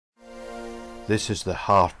This is the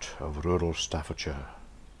heart of rural Staffordshire,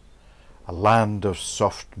 a land of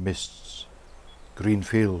soft mists, green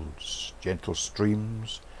fields, gentle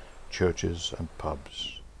streams, churches and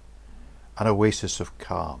pubs, an oasis of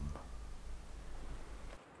calm.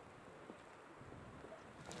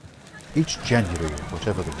 Each January,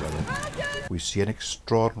 whatever the weather, we see an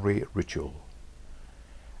extraordinary ritual,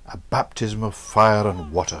 a baptism of fire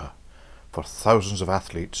and water for thousands of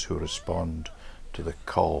athletes who respond to the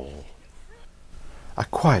call. A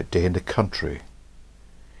quiet day in the country,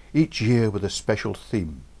 each year with a special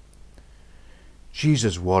theme.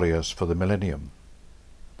 Jesus Warriors for the Millennium,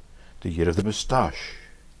 the Year of the Moustache,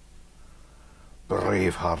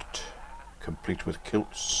 Braveheart, complete with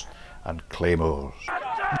kilts and claymores,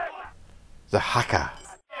 the Haka,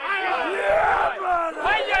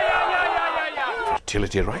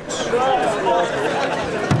 fertility rites,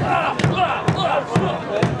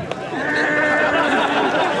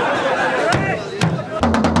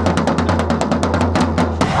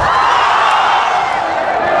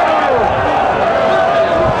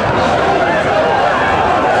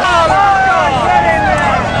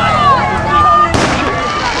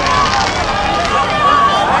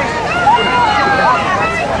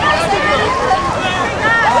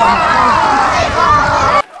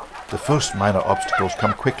 The first minor obstacles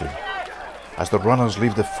come quickly. As the runners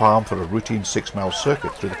leave the farm for a routine 6-mile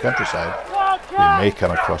circuit through the countryside, they may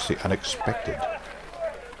come across the unexpected.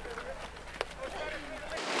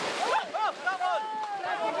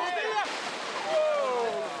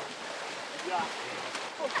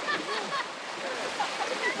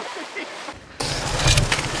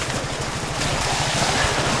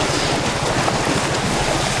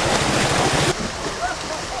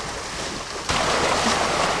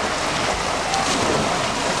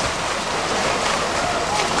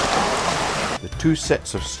 Two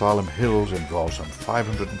sets of slalom hills involve some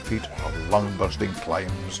 500 feet of lung-bursting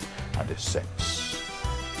climbs and ascents.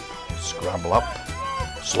 Scramble up,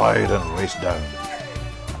 slide and race down,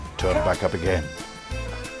 and turn back up again,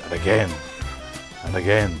 and again, and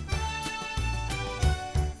again.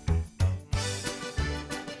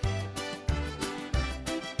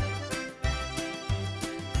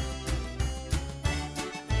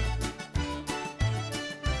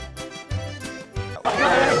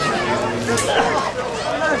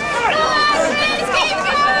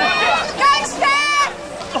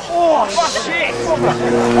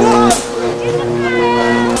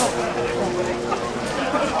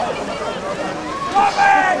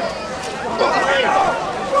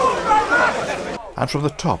 And from the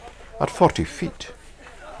top, at 40 feet,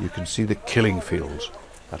 you can see the killing fields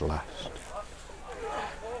at last.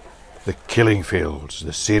 The killing fields,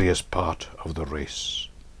 the serious part of the race.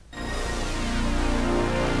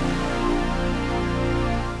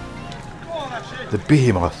 The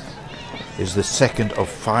Behemoth is the second of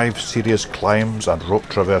 5 serious climbs and rope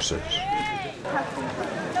traverses.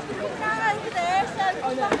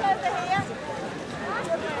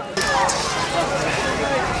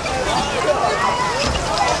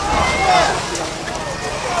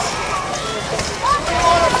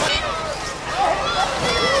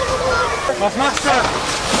 Was machst du?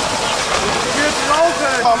 Führt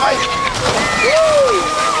laufen! Oh, Mike!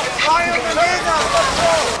 Feuer und Gegner!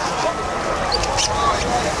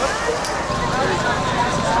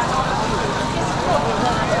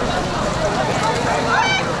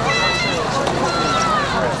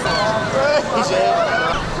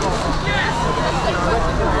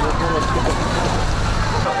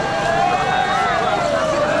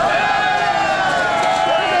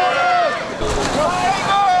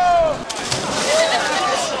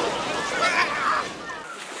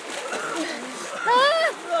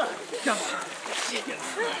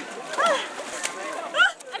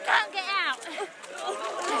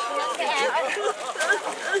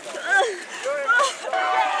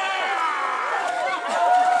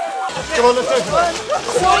 Come on, let's go for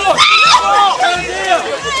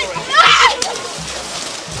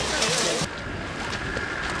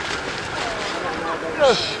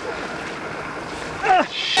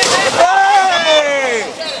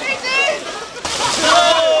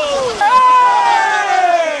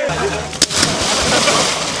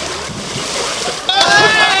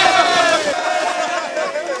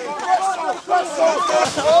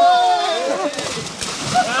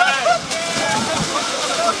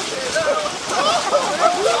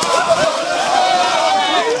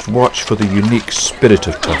Watch for the unique spirit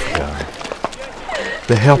of Tough Guy,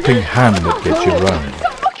 the helping hand that gets you round.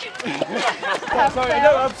 Sorry,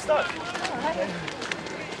 no, I'm stuck.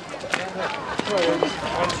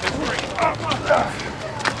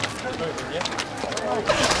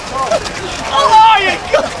 Oh, you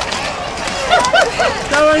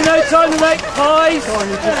time to make pies. Come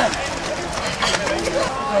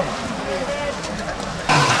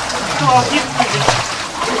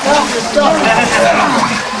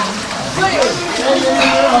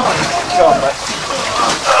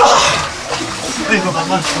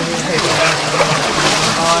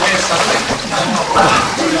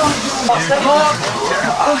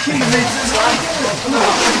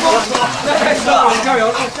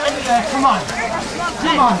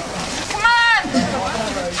on.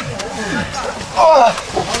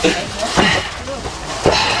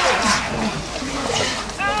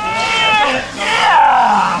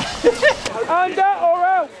 And that or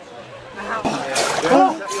out.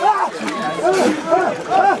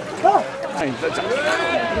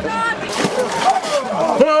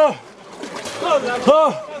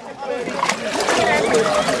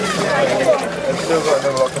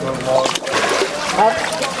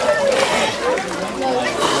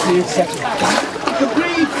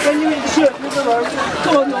 Breathe when you're in the circle of the road.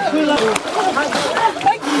 Come on, pull up.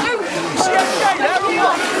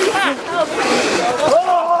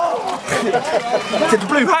 Did the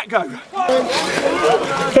blue hat go?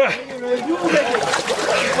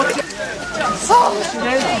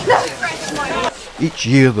 Each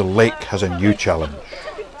year the lake has a new challenge.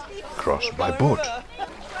 Cross by boat,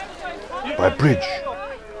 by bridge,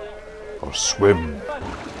 or swim.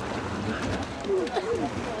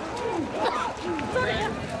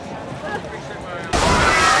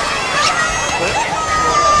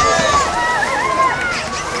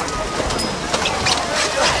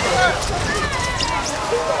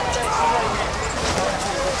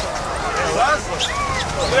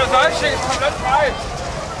 Der Seilschild ist komplett frei.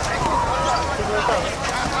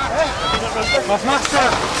 Was machst du?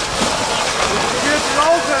 Wir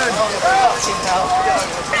laufen!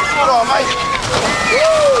 Oh, mate.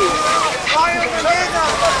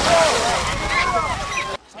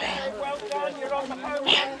 Well done, you're on the home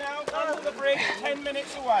run now. Under the bridge, 10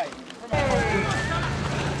 minutes away.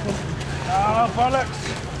 Ah, bollocks.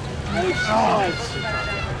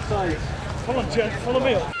 Come on, Jen, follow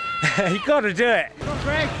me up. You got to do it.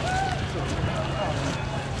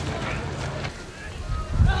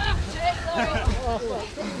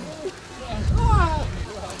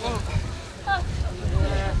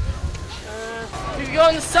 If you're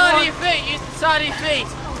on the side of your feet, use the side of your feet.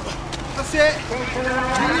 That's it.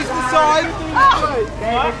 Use the side.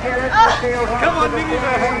 Come on, Mini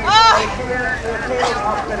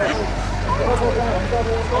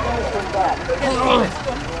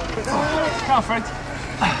Come on, friend.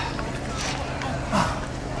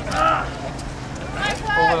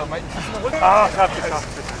 Oh, mate. Tough.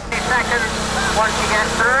 3 seconds once you get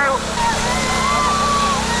through.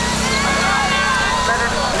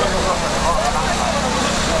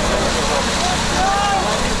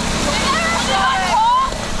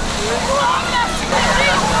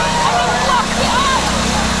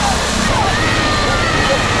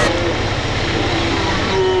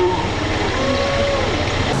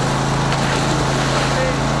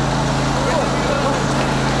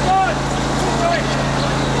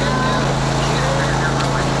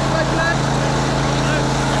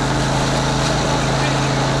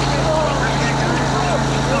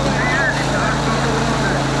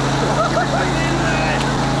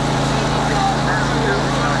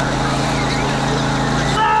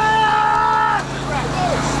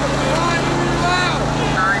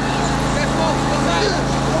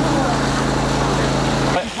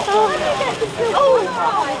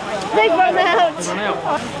 They've run out.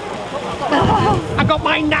 I got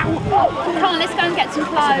mine now. Come on, let's go and get some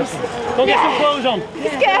clothes. Go get some clothes on.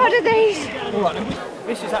 Let's get out of these.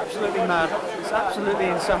 This is absolutely mad. It's absolutely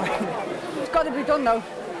insane. It's got to be done though.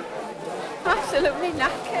 Absolutely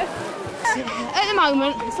knackered. At the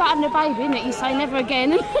moment, it's like having a baby, isn't it? You say never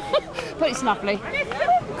again, but it's lovely.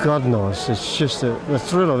 God knows, it's just the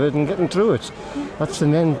thrill of it and getting through it. That's the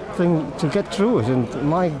main thing, to get through it, and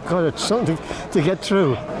my God, it's something to get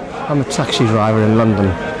through. I'm a taxi driver in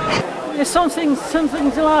London. There's some things in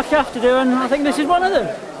life you have to do, and I think this is one of them.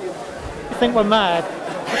 You think we're mad?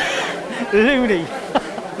 Loony.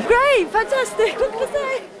 Great, fantastic, what can I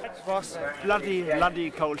say? It was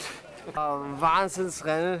bloody cold.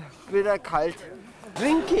 Wahnsinnsrennen, bitter kalt.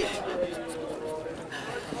 Drink it.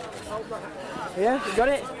 Yeah, you got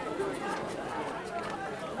it?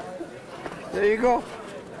 There you go.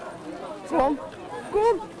 Come on, go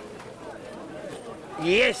on.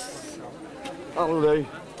 Yes! That'll do.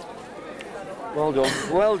 Well done,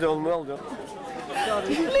 well done, well done.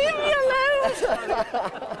 Leave me alone!